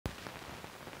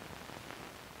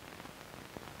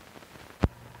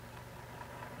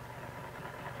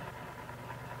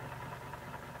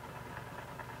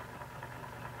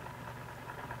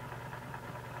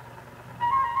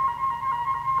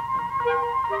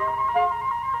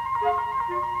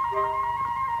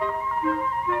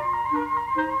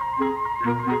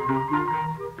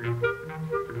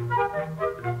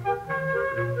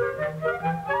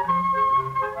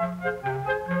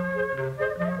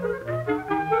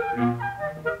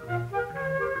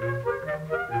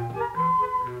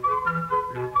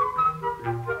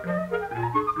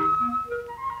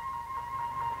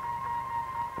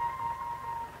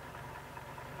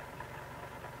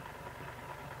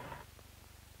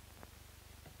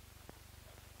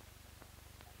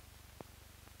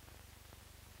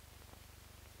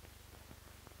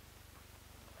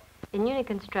In unit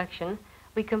construction,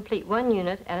 we complete one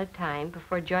unit at a time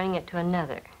before joining it to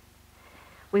another.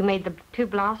 We made the two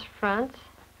blouse fronts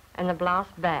and the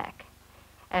blouse back,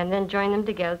 and then joined them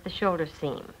together at the shoulder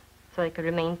seam so they could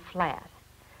remain flat.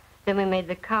 Then we made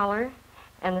the collar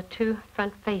and the two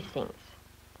front facings.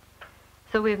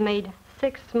 So we've made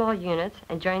 6 small units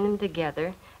and joined them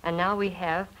together, and now we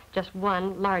have just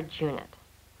one large unit.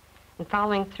 And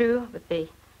following through with the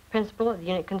principle of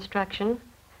unit construction,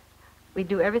 we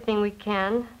do everything we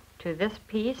can to this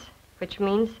piece, which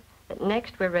means that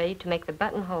next we're ready to make the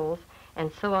buttonholes and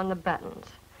sew on the buttons,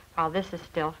 while this is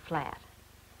still flat.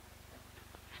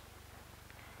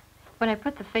 When I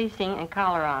put the facing and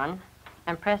collar on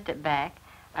and pressed it back,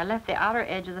 I left the outer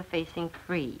edge of the facing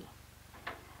free.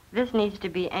 This needs to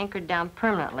be anchored down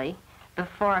permanently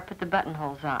before I put the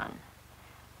buttonholes on.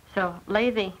 So lay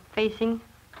the facing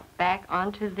back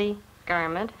onto the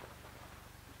garment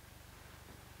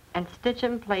and stitch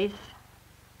in place,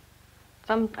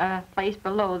 some place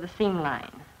below the seam line.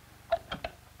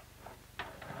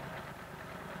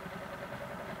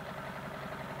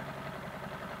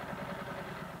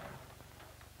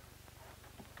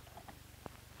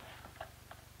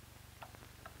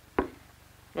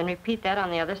 Then repeat that on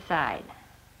the other side.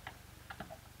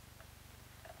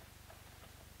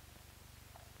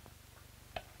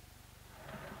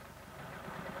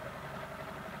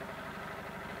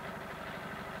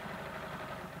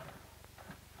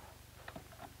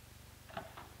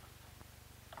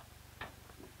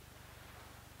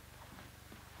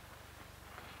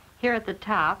 Here at the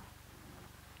top,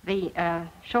 the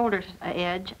shoulder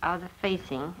edge of the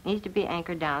facing needs to be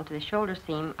anchored down to the shoulder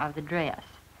seam of the dress,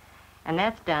 and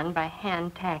that's done by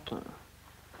hand tacking.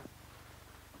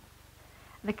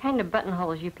 The kind of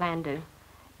buttonholes you plan to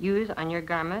use on your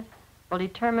garment will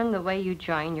determine the way you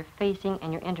join your facing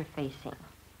and your interfacing.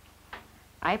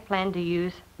 I plan to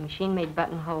use machine-made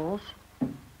buttonholes,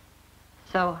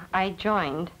 so I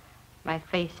joined my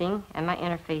facing and my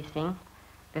interfacing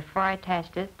before I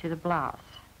attached it to the blouse.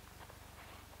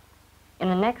 In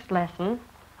the next lesson,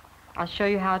 I'll show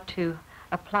you how to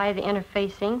apply the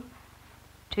interfacing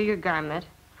to your garment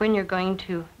when you're going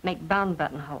to make bound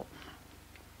buttonholes.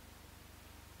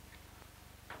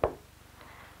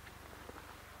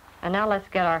 And now let's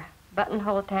get our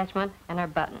buttonhole attachment and our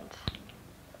buttons.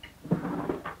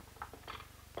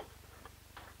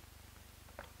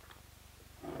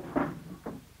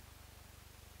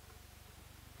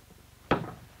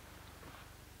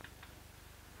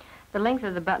 The length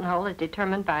of the buttonhole is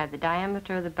determined by the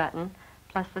diameter of the button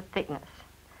plus the thickness.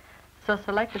 So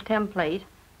select a template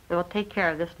that will take care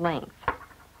of this length.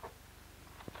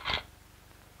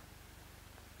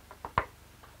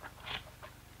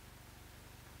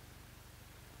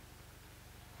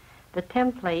 The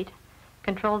template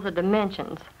controls the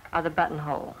dimensions of the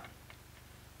buttonhole.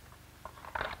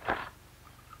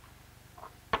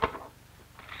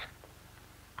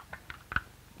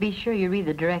 Be sure you read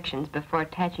the directions before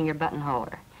attaching your buttonhole,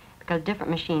 because different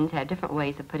machines have different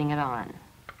ways of putting it on.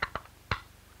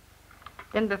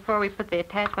 Then before we put the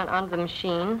attachment onto the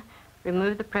machine,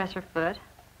 remove the presser foot.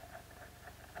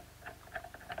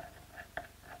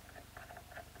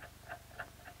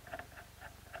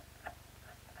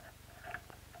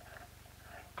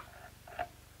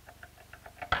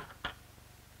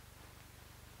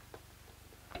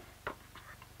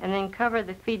 And then cover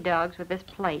the feed dogs with this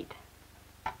plate.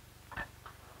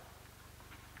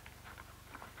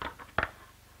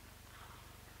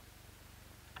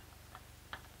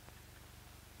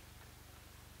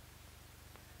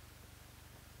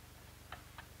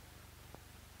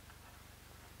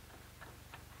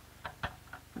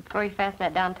 Before you fasten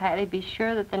that down tightly, be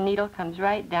sure that the needle comes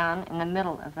right down in the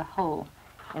middle of the hole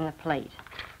in the plate.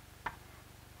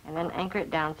 And then anchor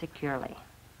it down securely.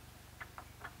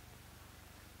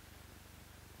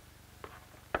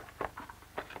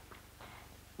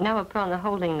 Now we'll put on the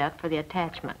holding nut for the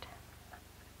attachment.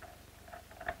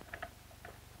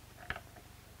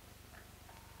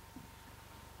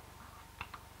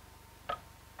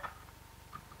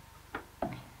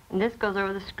 And And this goes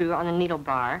over the screw on the needle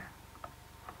bar,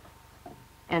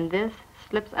 and this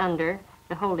slips under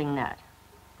the holding nut.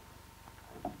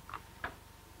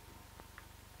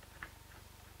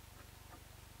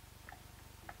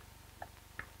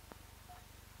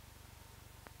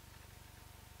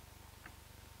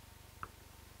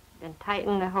 Then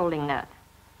tighten the holding nut.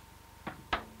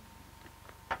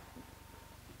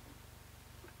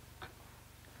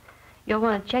 You'll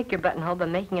want to check your buttonhole by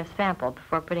making a sample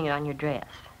before putting it on your dress.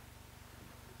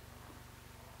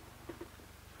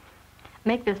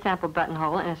 Make this sample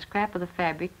buttonhole in a scrap of the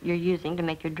fabric you're using to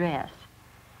make your dress,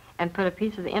 and put a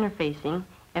piece of the interfacing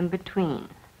in between.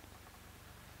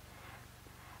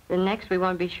 Then next we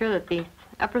want to be sure that the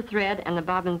upper thread and the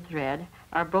bobbin thread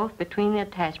are both between the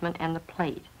attachment and the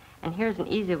plate. And here's an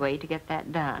easy way to get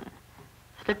that done.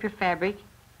 Slip your fabric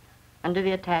under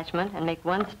the attachment and make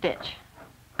one stitch.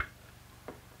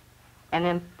 And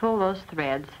then pull those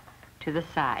threads to the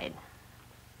side.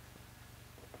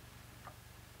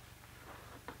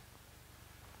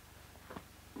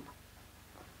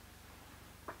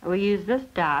 We use this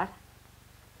dot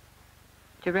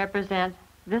to represent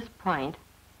this point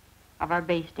of our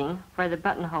basting where the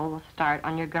buttonhole will start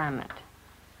on your garment.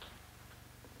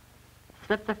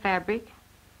 Slip the fabric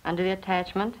under the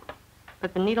attachment,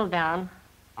 put the needle down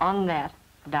on that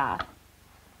dot,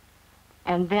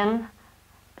 and then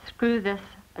screw this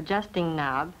adjusting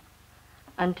knob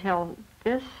until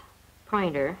this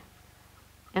pointer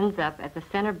ends up at the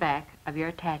center back of your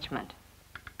attachment.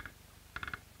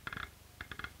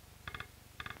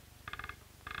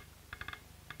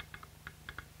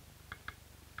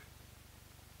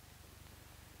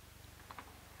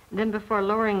 Then before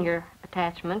lowering your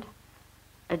attachment,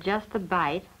 adjust the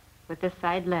bite with this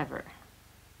side lever.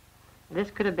 This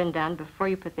could have been done before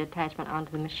you put the attachment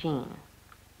onto the machine.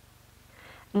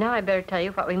 Now I better tell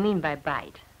you what we mean by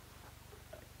bite.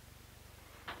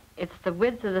 It's the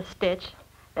width of the stitch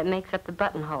that makes up the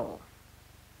buttonhole.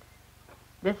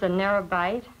 This is a narrow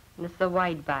bite, and this is a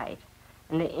wide bite.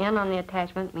 And the N on the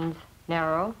attachment means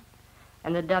narrow,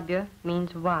 and the W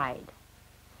means wide.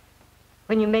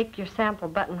 When you make your sample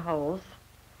buttonholes,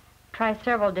 try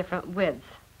several different widths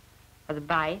of the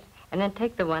bite, and then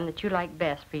take the one that you like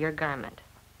best for your garment.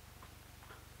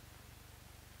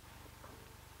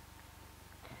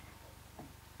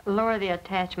 Lower the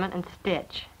attachment and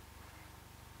stitch.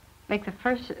 Make the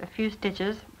first few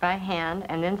stitches by hand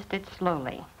and then stitch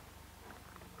slowly.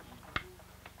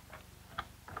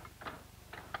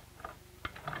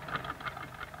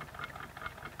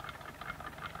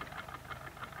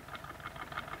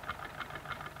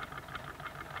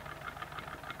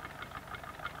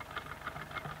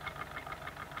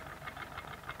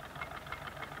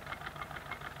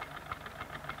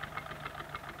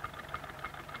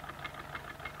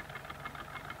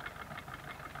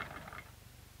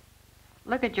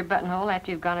 Look at your buttonhole after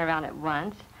you've gone around it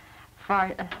once.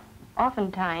 For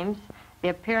oftentimes, the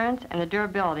appearance and the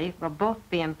durability will both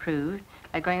be improved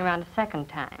by going around a second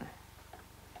time.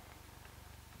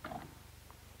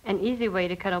 An easy way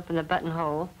to cut open the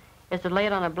buttonhole is to lay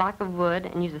it on a block of wood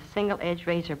and use a single-edged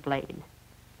razor blade.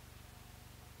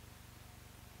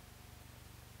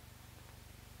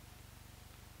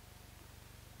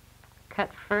 Cut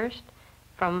first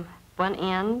from one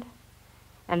end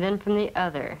and then from the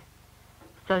other,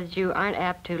 so that you aren't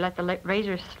apt to let the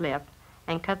razor slip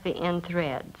and cut the end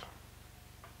threads.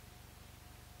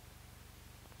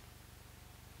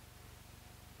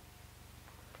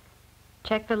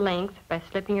 Check the length by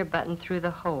slipping your button through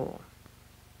the hole.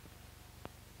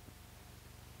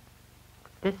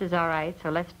 This is all right, so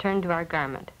let's turn to our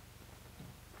garment.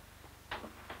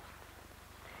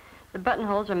 The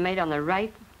buttonholes are made on the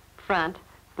right front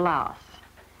blouse.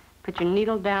 Put your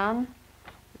needle down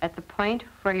at the point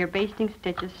where your basting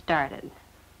stitches started.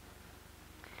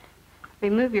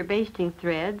 Remove your basting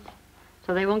threads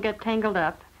so they won't get tangled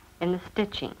up in the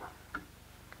stitching.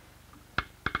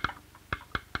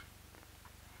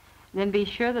 Then be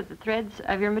sure that the threads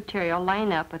of your material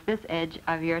line up with this edge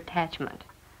of your attachment.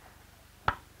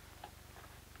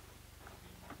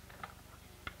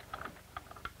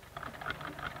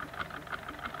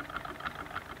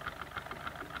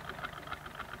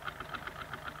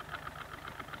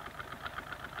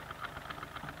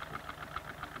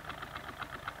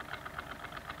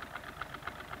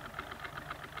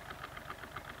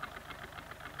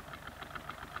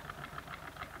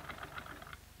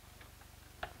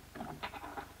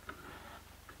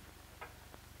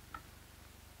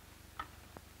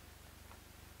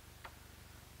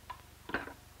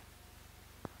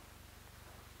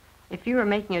 If you were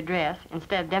making a dress,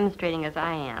 instead of demonstrating as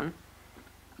I am,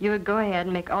 you would go ahead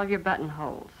and make all of your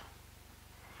buttonholes.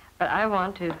 But I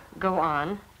want to go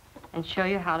on and show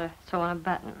you how to sew on a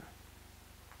button.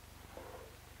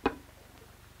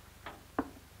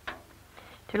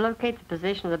 To locate the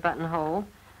position of the buttonhole,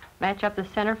 match up the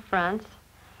center fronts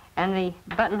and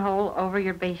the buttonhole over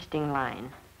your basting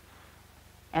line.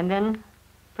 And then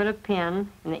put a pin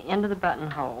in the end of the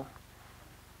buttonhole.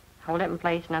 Hold it in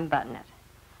place and unbutton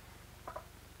it.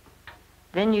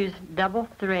 Then use double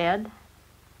thread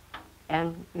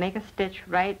and make a stitch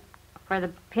right where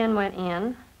the pin went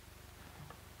in.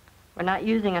 We're not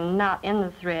using a knot in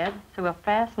the thread, so we'll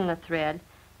fasten the thread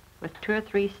with 2 or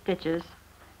 3 stitches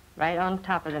right on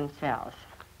top of themselves.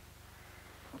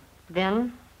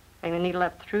 Then bring the needle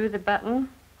up through the button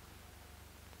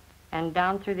and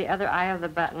down through the other eye of the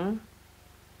button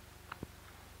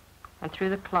and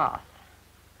through the cloth.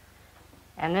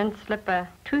 And then slip a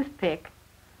toothpick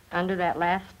under that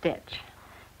last stitch.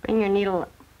 Bring your needle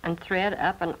and thread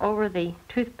up and over the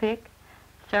toothpick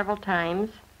several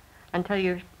times until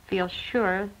you feel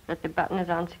sure that the button is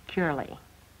on securely.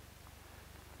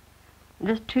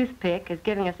 This toothpick is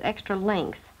giving us extra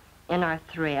length in our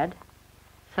thread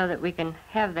so that we can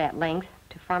have that length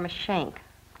to form a shank.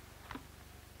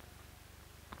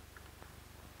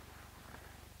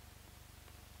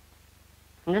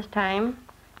 And this time,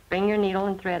 bring your needle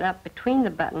and thread up between the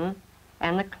button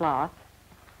and the cloth.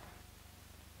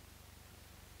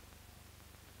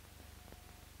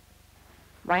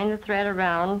 Wind the thread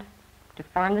around to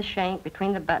form the shank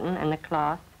between the button and the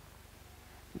cloth.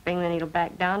 Bring the needle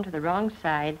back down to the wrong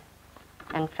side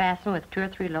and fasten with 2 or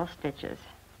 3 little stitches.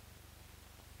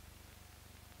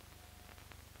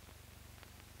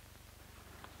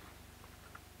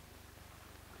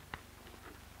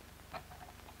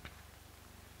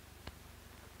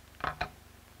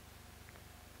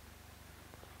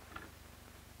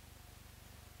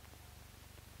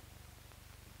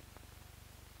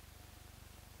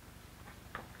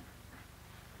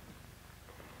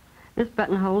 This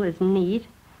buttonhole is neat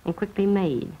and quickly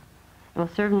made. It will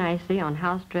serve nicely on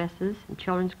house dresses and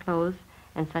children's clothes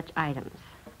and such items.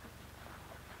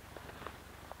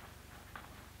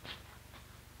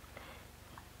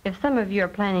 If some of you are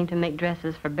planning to make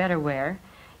dresses for better wear,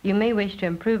 you may wish to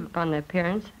improve upon the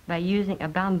appearance by using a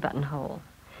bound buttonhole.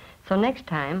 So next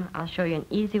time, I'll show you an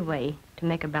easy way to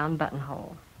make a bound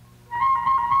buttonhole.